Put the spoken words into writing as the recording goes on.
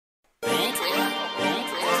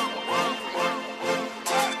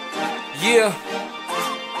Yeah.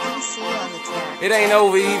 It ain't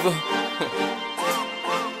over either.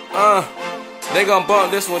 They gonna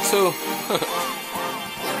bump this one too.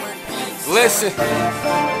 Listen.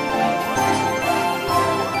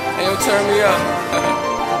 They gonna turn me up.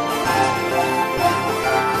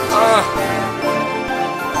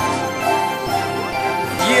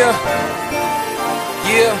 Yeah.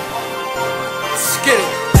 Yeah. Skid it.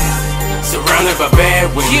 Surrounded by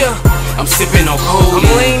bad women. Yeah. I'm sipping on cold.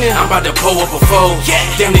 I'm about to pull up a fold.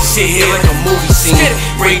 Damn, this shit here like a movie scene.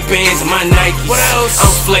 Ray-Bans and my Nikes. What else?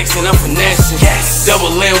 I'm flexing, I'm finessing. Yes.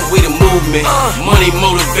 Double M, we the movement. Money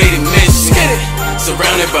motivated mission.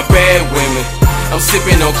 Surrounded by bad women. I'm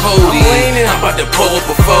sipping on codeine. I'm about to pull up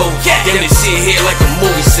a fold. Damn, this shit here like a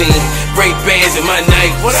movie scene. Ray-Bans and my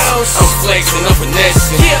Nikes. What else? I'm flexing, I'm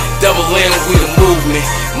finessing. Double M, we the movement.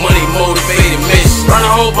 Money motivated mission. Run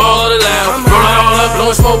a whole ball of the loud. Roll it all up,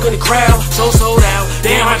 blowing smoke in the crowd. So sold out.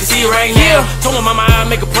 Damn, I can see it right now. Told my mama I'd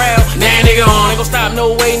make her proud. Nah, nigga, ain't gon' stop,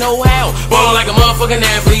 no way, no how. Ballin' like a motherfucking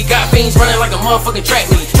athlete. Got fiends running like a motherfucking track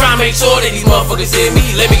meet. Try to make sure that these motherfuckers hear me.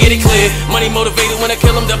 Let me get it clear. Money motivated when I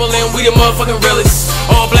kill them. Double M, we the motherfucking realest.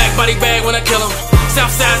 All black body bag when I kill them.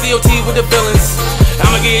 Southside DOT with the villains.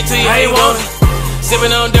 I'ma get it to you how you want it. Sippin'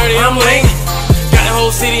 on dirty, I'm lean. Got the whole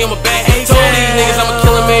city on my back. Told these niggas I'ma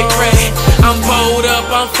kill them, make crash. I'm pulled up,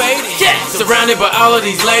 I'm faded. Surrounded by all of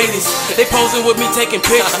these ladies. They posing with me taking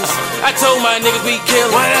pictures. I told my niggas we killin'.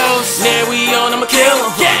 What else? Now we on, I'ma kill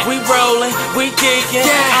 'em. We rollin', we kickin'.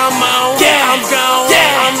 I'm on, I'm gone,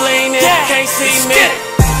 I'm leaning. Can't see me.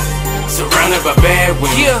 Surrounded by bad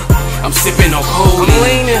women. I'm sipping on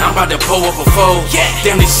codeine. I'm about to pull up a fold.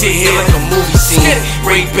 Damn, this shit here like a movie scene.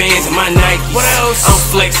 Ray-Bans and my Nikes. What else? I'm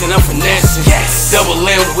flexing, I'm finessing. Double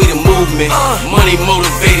M, we the movement. Money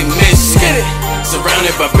motivated mission.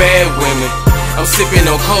 Surrounded by bad women. I'm sipping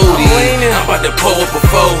on codeine. I'm about to pull up a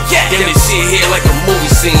fold. Damn, this shit here like a movie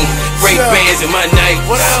scene. Ray-Bans and my Nikes.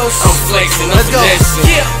 What else? I'm flexing, I'm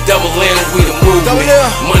finessing. Double M, we the movement.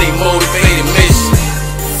 Money motivated mission.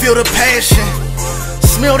 Feel the passion.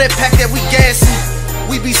 Smell that pack that we gassin'.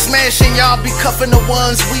 We be smashing, y'all be cuffin' the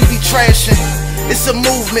ones we be trashing. It's a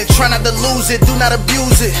movement, try not to lose it, do not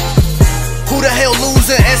abuse it. Who the hell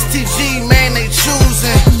losing? STG, man, they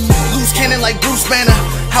choosing. Loose cannon like Bruce Banner.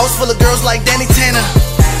 House full of girls like Danny Tanner.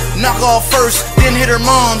 Knock off first, then hit her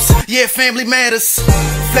moms. Yeah, family matters.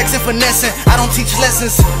 Flexing, finessing, I don't teach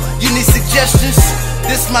lessons. You need suggestions?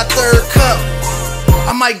 This my third cup.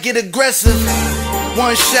 I might get aggressive.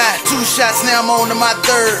 One shot, two shots, now I'm on to my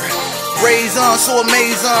third. Raise on, so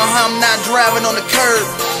amazing how I'm not driving on the curb.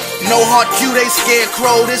 No hard Q, they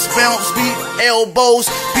scarecrow. This bounce beat elbows.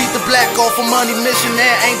 Beat the black off a money mission.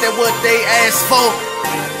 That ain't that what they asked for.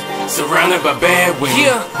 Surrounded by bad women.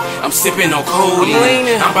 I'm sipping on codeine.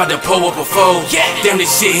 I'm about to pull up a fold. Damn, this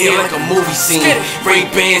shit here like a movie scene.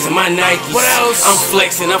 Ray-Bans and my Nikes. What else? I'm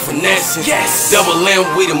flexing, I'm finessing. Double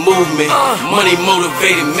M, we the movement. Money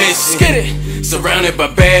motivated mission. Surrounded by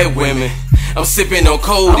bad women. I'm sipping on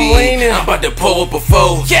codeine. I'm about to pull up a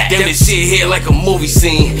fold. Damn, this shit here like a movie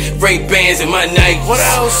scene. Ray-Bans and my Nikes. What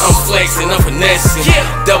else? I'm flexing, I'm finessing.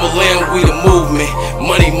 Double M, we the movement.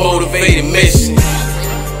 Money motivated mission.